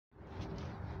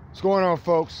What's going on,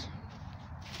 folks?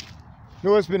 I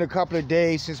know it's been a couple of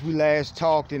days since we last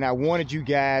talked, and I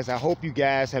hope you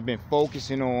guys have been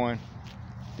focusing on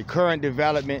the current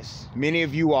developments. Many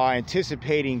of you are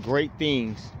anticipating great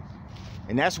things,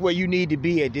 and that's where you need to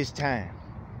be at this time.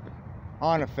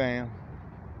 Honor, fam.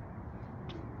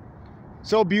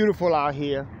 So beautiful out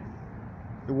here.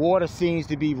 The water seems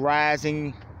to be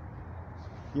rising.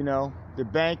 You know, the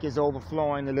bank is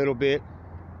overflowing a little bit.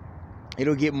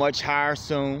 It'll get much higher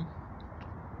soon.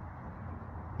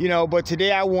 You know, but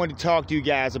today I wanted to talk to you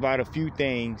guys about a few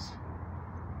things.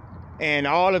 And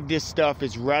all of this stuff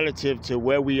is relative to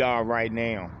where we are right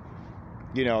now.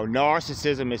 You know,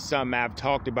 narcissism is something I've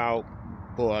talked about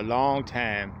for a long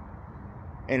time.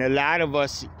 And a lot of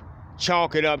us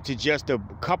chalk it up to just a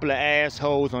couple of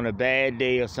assholes on a bad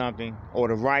day or something, or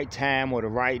the right time or the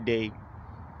right day.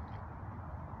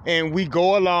 And we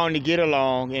go along to get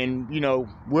along, and, you know,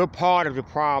 we're part of the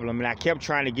problem. And I kept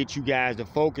trying to get you guys to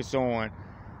focus on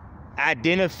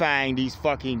identifying these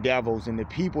fucking devils and the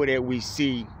people that we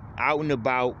see out and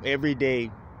about every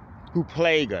day who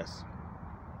plague us,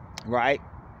 right?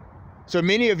 So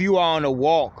many of you are on a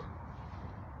walk,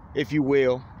 if you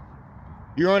will.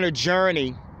 You're on a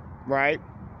journey, right?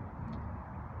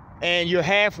 And you're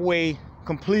halfway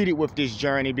completed with this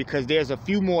journey because there's a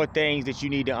few more things that you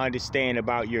need to understand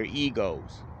about your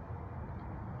egos.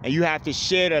 And you have to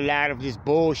shed a lot of this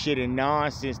bullshit and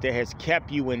nonsense that has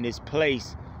kept you in this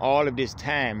place all of this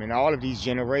time and all of these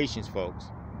generations, folks.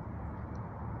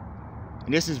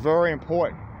 And this is very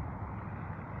important.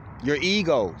 Your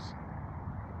egos.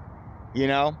 You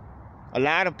know, a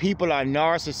lot of people are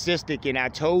narcissistic, and I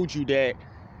told you that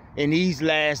in these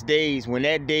last days, when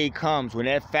that day comes, when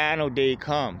that final day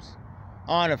comes,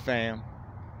 honor, fam,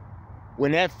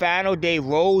 when that final day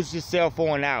rolls itself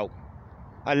on out,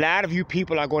 a lot of you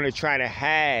people are going to try to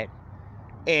hide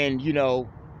and, you know,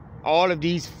 all of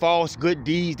these false good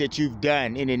deeds that you've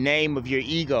done in the name of your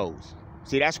egos.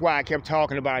 See, that's why I kept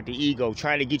talking about the ego,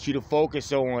 trying to get you to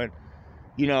focus on,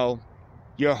 you know,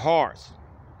 your hearts,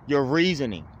 your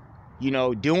reasoning, you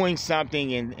know, doing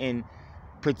something and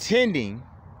pretending,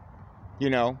 you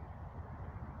know,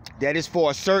 that is for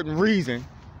a certain reason.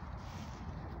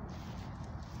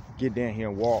 Get down here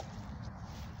and walk.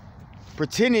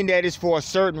 Pretending that it's for a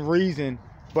certain reason,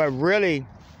 but really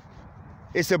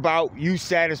it's about you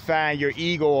satisfying your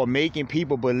ego or making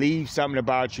people believe something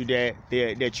about you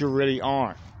that you really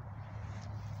aren't.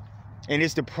 And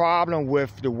it's the problem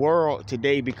with the world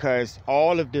today, because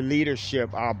all of the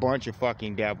leadership are a bunch of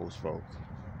fucking devils, folks.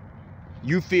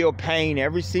 You feel pain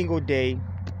every single day,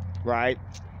 right?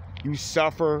 You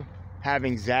suffer, have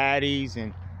anxieties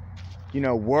and, you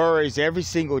know, worries every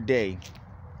single day.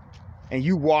 And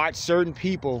you watch certain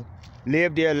people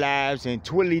live their lives and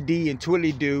twiddly-dee and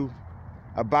twiddly-do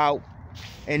about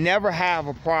and never have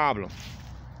a problem.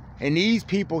 And these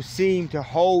people seem to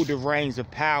hold the reins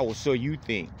of power, so you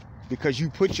think, because you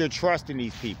put your trust in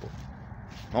these people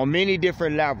on many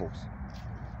different levels.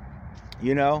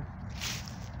 You know,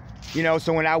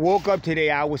 so when I woke up today,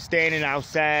 I was standing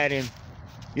outside, and,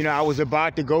 you know, I was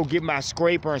about to go get my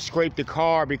scraper and scrape the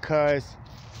car because,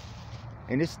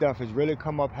 and this stuff has really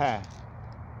come up high,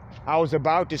 I was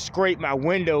about to scrape my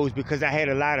windows because I had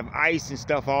a lot of ice and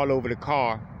stuff all over the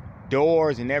car,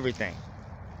 doors and everything.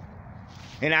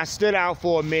 And I stood out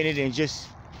for a minute and just,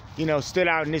 you know, stood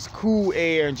out in this cool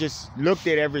air and just looked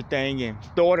at everything and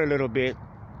thought a little bit.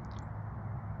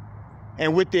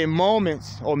 And within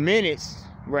moments, or minutes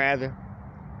rather,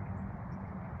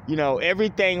 you know,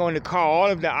 everything on the car, all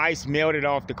of the ice melted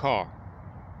off the car.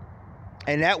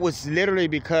 And that was literally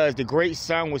because the great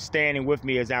sun was standing with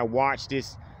me as I watched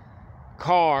this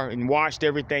car and watched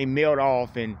everything melt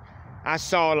off. And I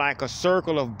saw like a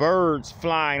circle of birds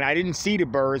flying. I didn't see the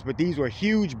birds, but these were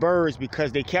huge birds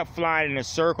because they kept flying in a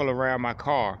circle around my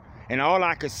car. And all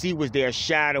I could see was their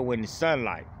shadow in the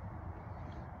sunlight.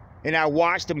 And I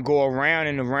watched them go around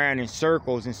and around in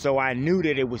circles. And so I knew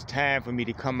that it was time for me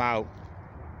to come out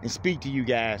and speak to you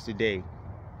guys today.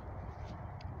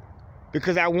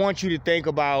 Because I want you to think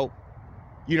about,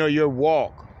 you know, your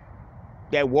walk.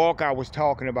 That walk I was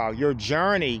talking about, your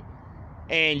journey,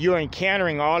 and you're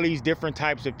encountering all these different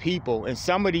types of people, and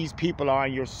some of these people are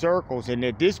in your circles. And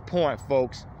at this point,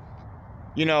 folks,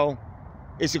 you know,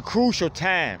 it's a crucial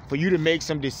time for you to make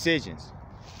some decisions.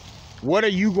 What are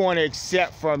you going to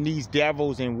accept from these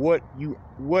devils, and what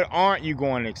aren't you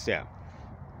going to accept,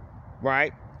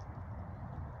 right?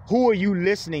 Who are you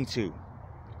listening to?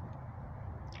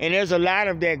 And there's a lot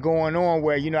of that going on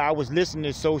where, you know, I was listening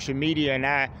to social media, and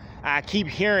I keep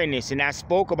hearing this, and I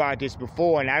spoke about this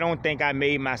before, and I don't think I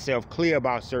made myself clear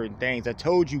about certain things. I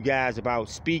told you guys about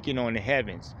speaking on the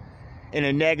heavens in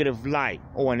a negative light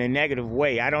or in a negative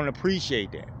way. I don't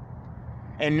appreciate that.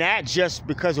 And not just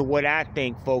because of what I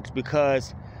think, folks,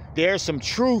 because there's some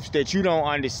truths that you don't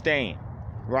understand,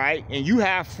 right? And you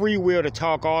have free will to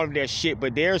talk all of that shit,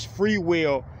 but there's free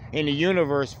will in the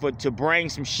universe to bring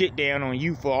some shit down on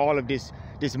you for all of this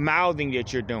mouthing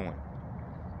that you're doing,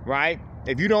 right?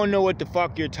 If you don't know what the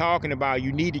fuck you're talking about,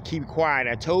 you need to keep quiet.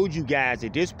 I told you guys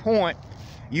at this point,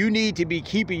 you need to be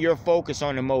keeping your focus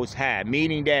on the Most High,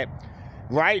 meaning that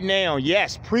right now,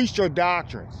 yes, preach your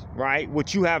doctrines, right?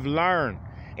 What you have learned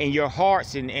in your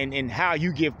hearts and how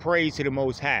you give praise to the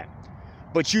Most High.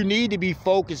 But you need to be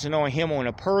focusing on him on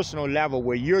a personal level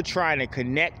where you're trying to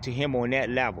connect to him on that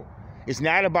level. It's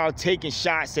not about taking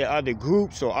shots at other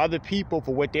groups or other people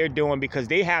for what they're doing, because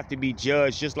they have to be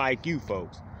judged just like you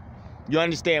folks. You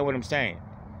understand what I'm saying?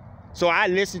 So I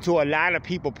listen to a lot of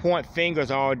people point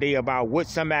fingers all day about what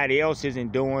somebody else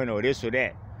isn't doing or this or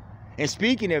that. And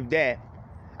speaking of that,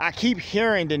 I keep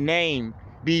hearing the name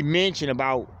be mentioned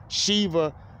about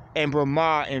Shiva and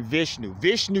Brahma and Vishnu.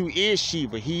 Vishnu is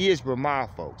Shiva. He is Brahma,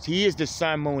 folks. He is the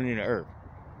sun, moon, and the earth.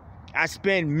 I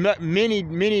spend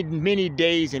many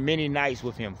days and many nights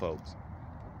with him, folks.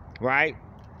 Right?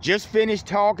 Just finished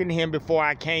talking to him before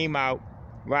I came out,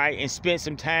 right? And spent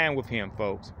some time with him,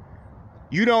 folks.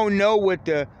 You don't know what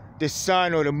the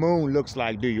sun or the moon looks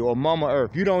like, do you? Or Mama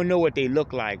Earth. You don't know what they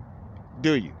look like,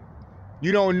 do you?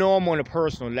 You don't know them on a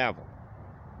personal level.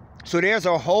 So there's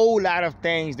a whole lot of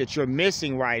things that you're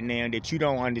missing right now that you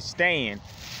don't understand.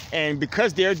 And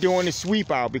because they're doing the sweep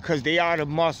out, because they are the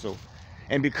muscle,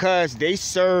 and because they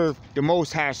serve the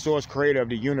Most High Source Creator of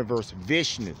the universe,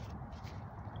 Vishnu,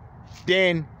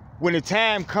 then when the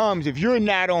time comes, if you're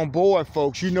not on board,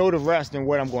 folks, you know the rest in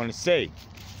what I'm going to say.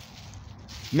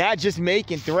 Not just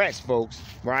making threats, folks,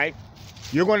 right?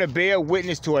 You're going to bear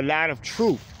witness to a lot of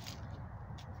truth.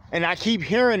 And I keep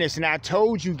hearing this, and I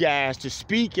told you guys to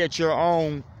speak at your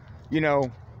own, you know,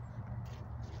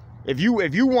 if you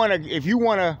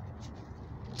wanna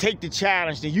take the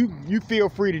challenge, then you feel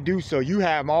free to do so. You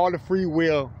have all the free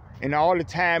will and all the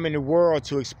time in the world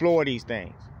to explore these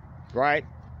things, right?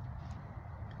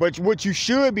 But what you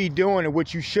should be doing, and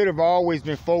what you should have always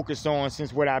been focused on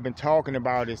since what I've been talking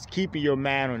about, is keeping your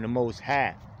mind on the Most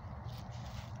High,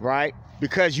 right?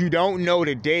 Because you don't know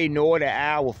the day nor the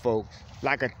hour, folks.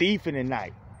 Like a thief in the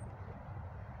night.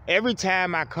 Every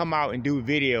time I come out and do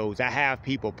videos, I have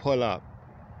people pull up.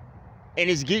 And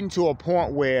it's getting to a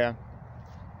point where,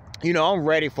 you know, I'm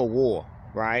ready for war,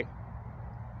 right?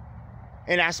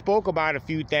 And I spoke about a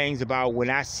few things about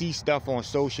when I see stuff on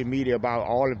social media about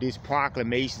all of these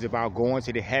proclamations about going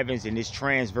to the heavens and this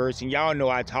transverse. And y'all know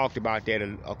I talked about that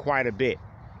quite a bit.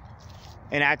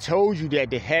 And I told you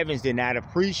that the heavens did not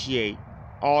appreciate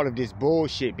all of this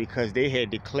bullshit because they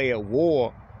had declared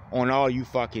war on all you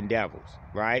fucking devils,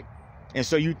 right? And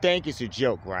so you think it's a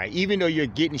joke, right? Even though you're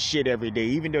getting shit every day,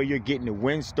 even though you're getting the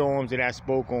windstorms that I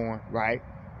spoke on, right?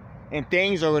 And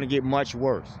things are going to get much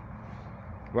worse,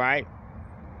 right?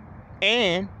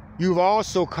 And you've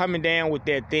also coming down with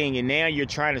that thing, and now you're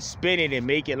trying to spin it and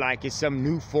make it like it's some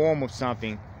new form of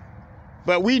something.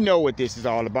 But we know what this is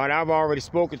all about. I've already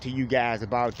spoken to you guys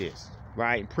about this,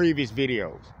 right? In previous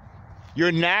videos.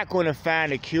 You're not going to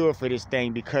find a cure for this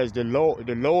thing because the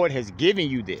Lord has given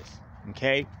you this,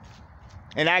 okay?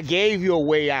 And I gave you a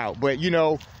way out. But, you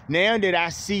know, now that I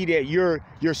see that you're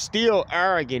still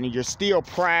arrogant and you're still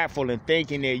prideful and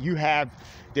thinking that you have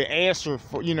the answer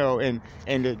for, you know, and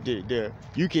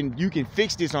you can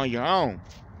fix this on your own,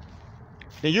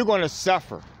 then you're going to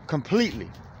suffer completely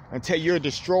until you're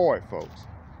destroyed, folks.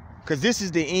 Because this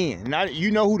is the end. Now,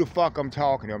 you know who the fuck I'm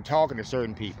talking to. I'm talking to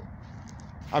certain people.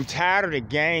 I'm tired of the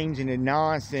games and the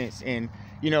nonsense. And,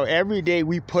 you know, every day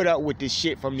we put up with this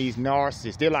shit from these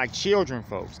narcissists. They're like children,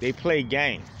 folks. They play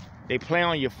games. They play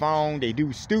on your phone. They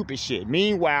do stupid shit.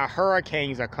 Meanwhile,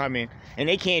 hurricanes are coming and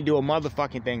they can't do a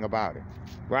motherfucking thing about it,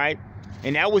 right?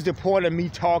 And that was the point of me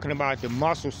talking about the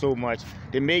muscle so much,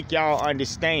 to make y'all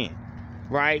understand,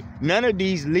 right? None of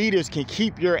these leaders can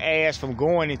keep your ass from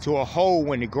going into a hole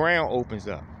when the ground opens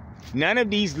up. None of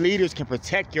these leaders can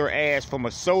protect your ass from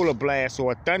a solar blast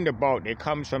or a thunderbolt that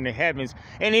comes from the heavens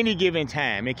at any given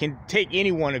time. It can take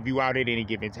any one of you out at any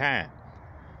given time.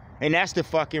 And that's the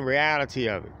fucking reality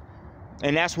of it.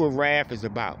 And that's what wrath is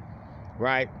about,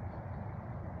 right?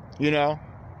 You know?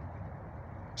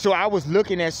 So I was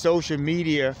looking at social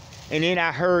media, and then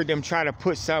I heard them try to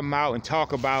put something out and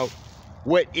talk about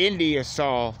what India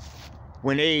saw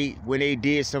when they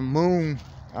did some moon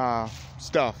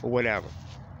stuff or whatever.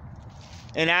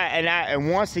 And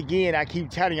once again, I keep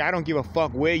telling you, I don't give a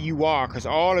fuck where you are, because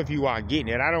all of you are getting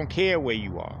it. I don't care where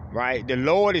you are, right? The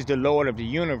Lord is the Lord of the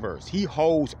universe. He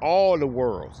holds all the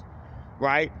worlds,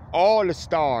 right? All the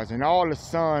stars and all the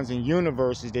suns and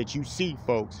universes that you see,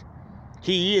 folks.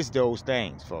 He is those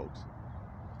things, folks.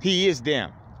 He is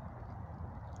them.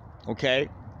 Okay?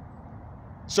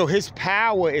 So his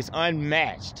power is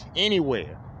unmatched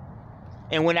anywhere.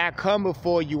 And when I come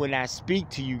before you and I speak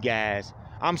to you guys,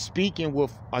 I'm speaking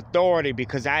with authority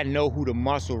because I know who the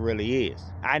muscle really is.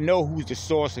 I know who's the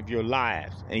source of your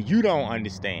lives, and you don't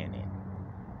understand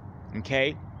it.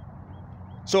 Okay?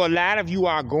 So a lot of you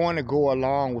are going to go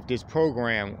along with this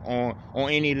program on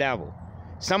any level.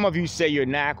 Some of you say you're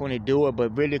not going to do it,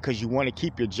 but really because you want to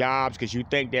keep your jobs, because you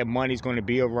think that money's going to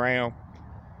be around.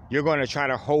 You're going to try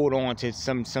to hold on to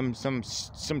some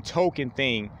token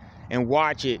thing and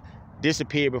watch it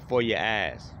disappear before your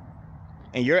eyes.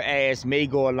 And your ass may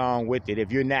go along with it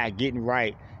if you're not getting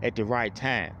right at the right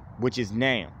time, which is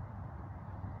now.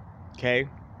 Okay?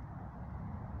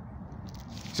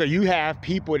 So you have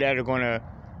people that are going to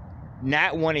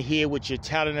not want to hear what you're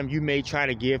telling them. You may try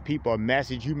to give people a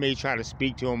message. You may try to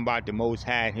speak to them about the Most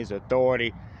High and his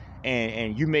authority.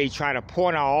 And you may try to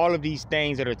point out all of these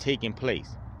things that are taking place.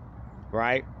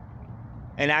 Right?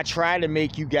 And I try to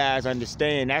make you guys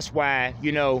understand. That's why,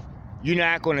 you know, you're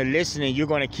not going to listen and you're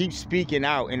going to keep speaking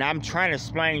out. And I'm trying to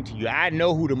explain to you, I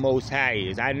know who the Most High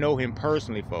is. I know him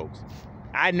personally, folks.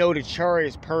 I know the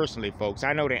chariots personally, folks.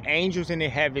 I know the angels in the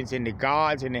heavens and the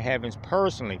gods in the heavens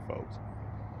personally, folks.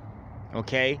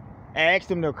 Okay? I asked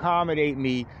them to accommodate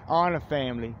me on the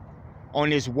family on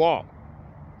this walk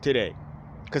today.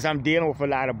 Because I'm dealing with a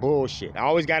lot of bullshit. I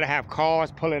always got to have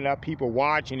cars pulling up, people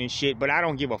watching and shit. But I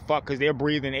don't give a fuck because they're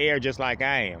breathing air just like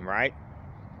I am, right?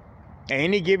 At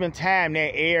any given time,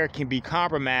 that air can be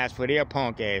compromised for their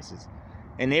punk asses.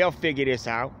 And they'll figure this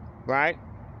out, right?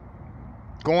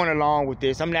 Going along with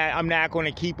this. I'm not going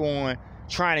to keep on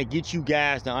trying to get you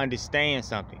guys to understand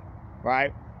something,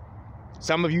 right?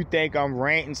 Some of you think I'm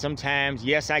ranting sometimes.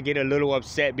 Yes, I get a little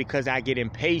upset because I get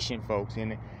impatient, folks.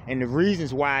 And the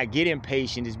reasons why I get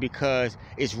impatient is because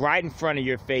it's right in front of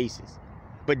your faces.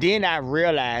 But then I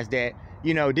realize that,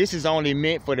 you know, this is only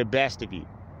meant for the best of you.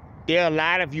 There are a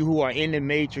lot of you who are in the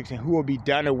matrix and who will be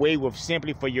done away with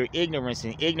simply for your ignorance,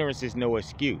 and ignorance is no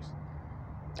excuse.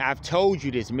 I've told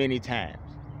you this many times,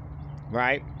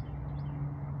 right?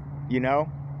 You know?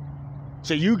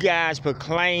 So you guys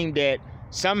proclaim that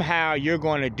somehow you're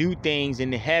going to do things in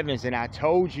the heavens, and I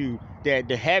told you that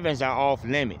the heavens are off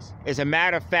limits. As a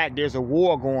matter of fact, there's a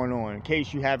war going on, in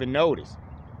case you haven't noticed,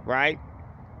 right?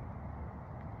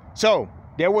 So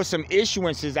there were some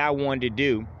issuances I wanted to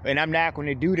do, and I'm not going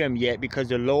to do them yet because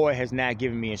the Lord has not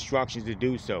given me instructions to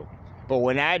do so. But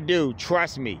when I do,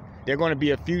 trust me, there are going to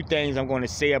be a few things I'm going to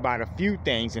say about a few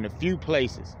things in a few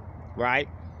places, right?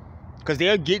 Because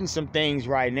they're getting some things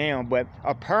right now, but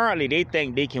apparently they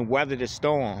think they can weather the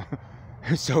storm,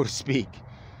 so to speak.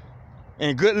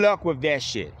 And good luck with that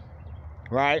shit,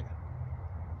 right?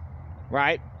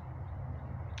 Right?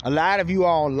 A lot of you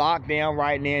are on lockdown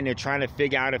right now and they're trying to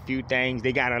figure out a few things.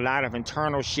 They got a lot of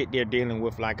internal shit they're dealing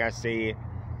with, like I said.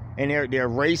 And they're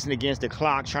racing against the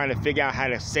clock trying to figure out how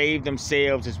to save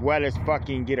themselves as well as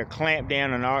fucking get a clamp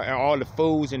down on all the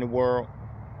fools in the world.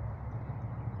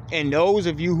 And those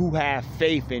of you who have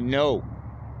faith and know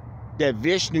that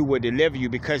Vishnu will deliver you,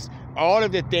 because all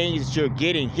of the things that you're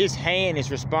getting, his hand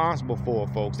is responsible for,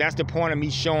 folks. That's the point of me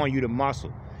showing you the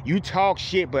muscle. You talk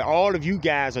shit, but all of you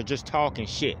guys are just talking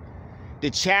shit. The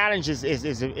challenge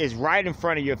is right in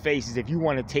front of your faces if you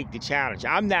want to take the challenge.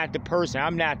 I'm not the person.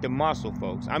 I'm not the muscle,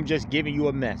 folks. I'm just giving you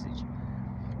a message.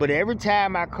 But every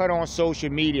time I cut on social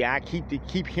media, I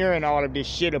keep hearing all of this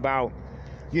shit about,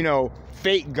 you know,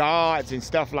 fake gods and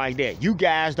stuff like that. You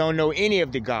guys don't know any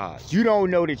of the gods. You don't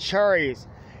know the chariots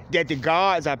that the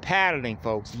gods are paddling,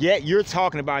 folks. Yet you're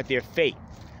talking about their fate.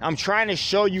 I'm trying to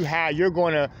show you how you're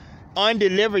going to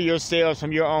undeliver yourselves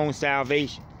from your own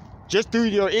salvation. Just through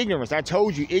your ignorance. I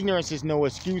told you, ignorance is no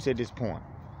excuse at this point.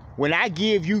 When I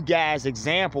give you guys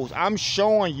examples, I'm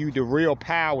showing you the real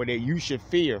power that you should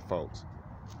fear, folks.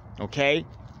 Okay?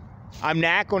 I'm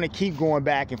not going to keep going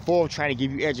back and forth trying to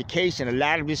give you education. A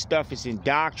lot of this stuff is in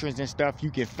doctrines and stuff.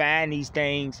 You can find these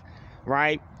things,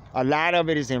 right? A lot of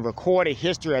it is in recorded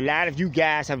history. A lot of you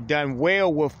guys have done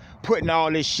well with putting all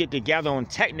this shit together on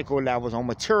technical levels, on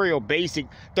material, basic,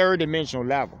 third-dimensional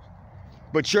levels.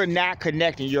 But you're not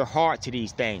connecting your heart to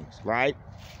these things, right?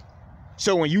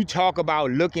 So when you talk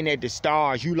about looking at the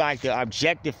stars, you like to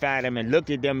objectify them and look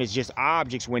at them as just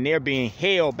objects when they're being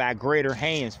held by greater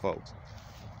hands, folks,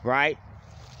 right?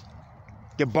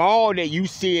 The ball that you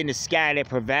see in the sky that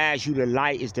provides you the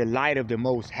light is the light of the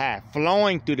Most High,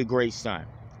 flowing through the great sun.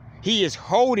 He is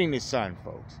holding the sun,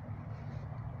 folks.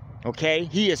 Okay?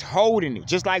 He is holding it.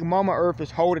 Just like Mama Earth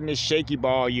is holding this shaky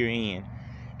ball you're in.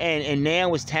 And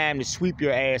now it's time to sweep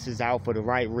your asses out for the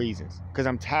right reasons. Because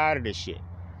I'm tired of this shit.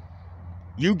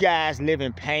 You guys live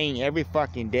in pain every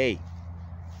fucking day.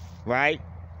 Right?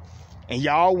 And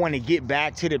y'all want to get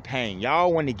back to the pain.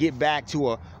 Y'all want to get back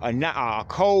to a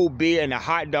cold beer and a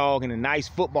hot dog and a nice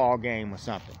football game or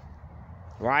something.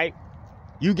 Right?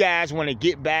 You guys want to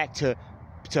get back to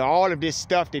all of this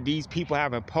stuff that these people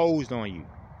have imposed on you.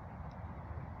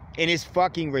 And it's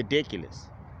fucking ridiculous.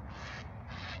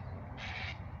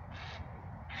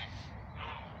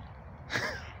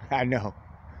 I know.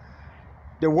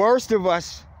 The worst of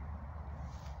us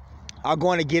are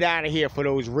going to get out of here for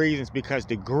those reasons, because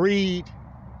the greed,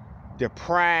 the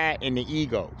pride, and the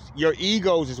egos. Your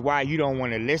egos is why you don't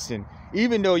want to listen,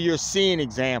 even though you're seeing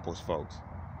examples, folks.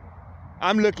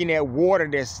 I'm looking at water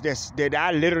that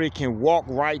I literally can walk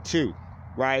right to,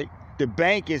 right? The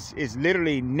bank is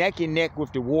literally neck and neck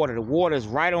with the water. The water is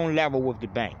right on level with the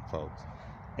bank, folks.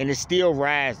 And it's still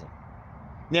rising.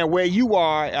 Now, where you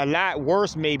are, a lot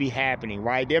worse may be happening,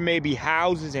 right? There may be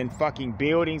houses and fucking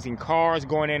buildings and cars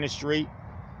going in the street.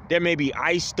 There may be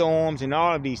ice storms and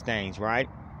all of these things, right?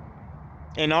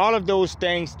 And all of those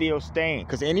things still stand.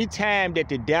 Because anytime that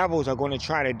the devils are going to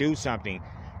try to do something,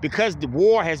 because the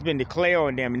war has been declared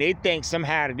on them and they think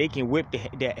somehow that they can whip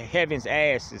the heaven's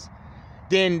asses,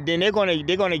 then they're gonna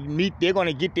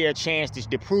get their chance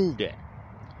to prove that.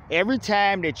 Every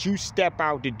time that you step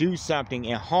out to do something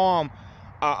and harm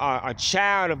a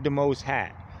child of the Most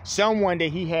High, someone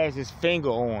that he has his finger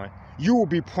on, you will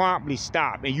be promptly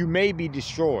stopped and you may be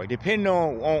destroyed, depending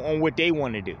on what they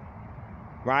want to do.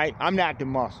 Right? I'm not the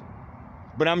muscle,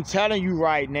 but I'm telling you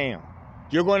right now,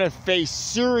 you're going to face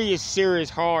serious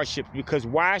hardships, because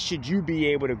why should you be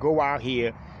able to go out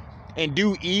here and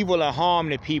do evil and harm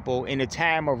to people in a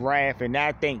time of wrath and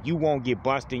not think you won't get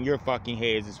busted in your fucking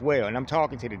heads as well? And I'm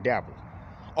talking to the devils.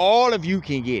 All of you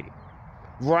can get it.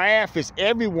 Wrath is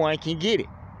everyone can get it.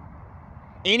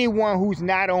 Anyone who's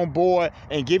not on board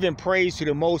and giving praise to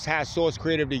the Most High Source,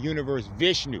 creator of the universe,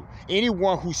 Vishnu,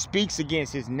 anyone who speaks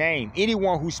against his name,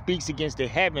 anyone who speaks against the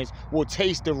heavens will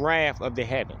taste the wrath of the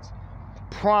heavens.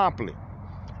 Promptly.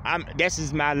 This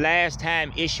is my last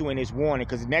time issuing this warning,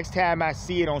 because the next time I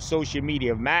see it on social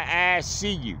media, if my eyes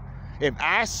see you, if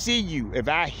I see you, if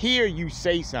I hear you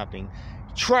say something,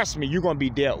 trust me, you're going to be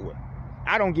dealt with.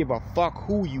 I don't give a fuck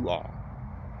who you are.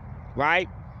 Right?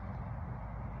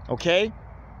 Okay?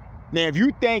 Now, if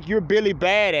you think you're Billy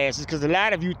Badasses, because a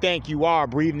lot of you think you are,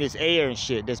 breathing this air and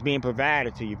shit that's being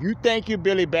provided to you. If you think you're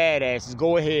Billy Badasses,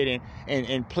 go ahead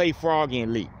and play Froggy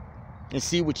and Leap and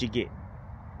see what you get.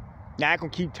 Now, I can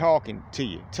keep talking to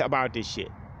you about this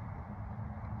shit.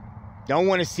 Don't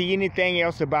want to see anything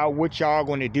else about what y'all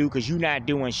going to do, because you're not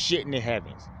doing shit in the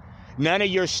heavens. None of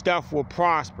your stuff will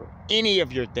prosper. Any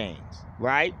of your things,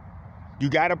 right? You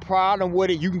got a problem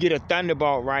with it, you can get a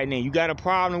thunderbolt right now. You got a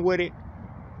problem with it?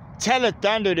 Tell the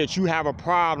thunder that you have a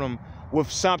problem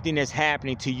with something that's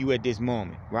happening to you at this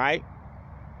moment, right?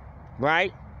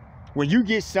 Right? When you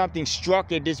get something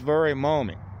struck at this very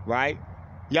moment, right?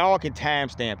 Y'all can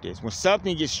timestamp this. When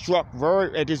something gets struck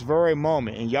at this very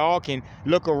moment, and y'all can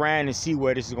look around and see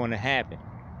where this is going to happen,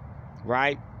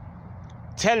 right?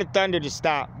 Tell the thunder to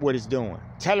stop what it's doing.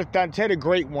 Tell the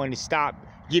great one to stop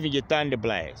giving you thunder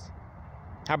blasts.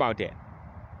 How about that?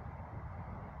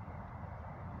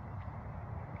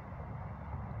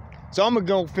 So I'm going to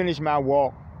go finish my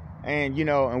walk, and,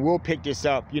 and we'll pick this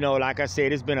up. Like I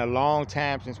said, it's been a long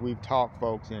time since we've talked,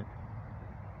 folks, and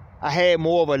I had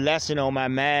more of a lesson on my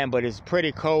mind, but it's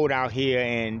pretty cold out here,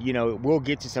 and, we'll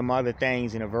get to some other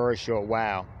things in a very short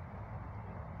while.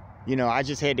 I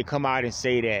just had to come out and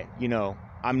say that,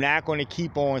 I'm not going to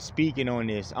keep on speaking on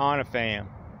this, Honor Fam,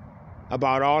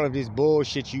 about all of this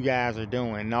bullshit you guys are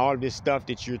doing, and all of this stuff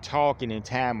that you're talking in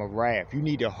time of wrath. You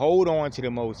need to hold on to the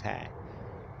Most High.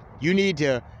 You need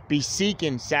to be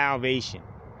seeking salvation.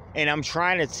 And I'm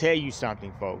trying to tell you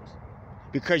something, folks.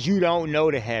 Because you don't know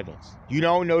the heavens. You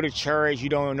don't know the church. You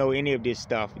don't know any of this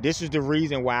stuff. This is the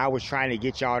reason why I was trying to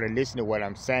get y'all to listen to what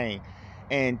I'm saying.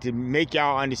 And to make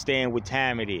y'all understand what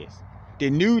time it is. The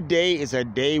new day is a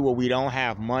day where we don't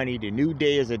have money. The new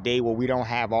day is a day where we don't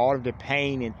have all of the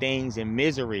pain and things and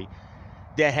misery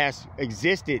that has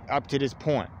existed up to this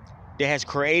point. That has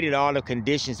created all the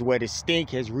conditions where the stink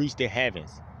has reached the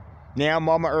heavens. Now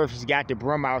Mama Earth has got the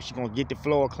broom out. She's going to get the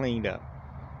floor cleaned up.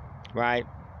 Right?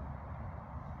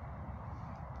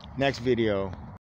 Next video.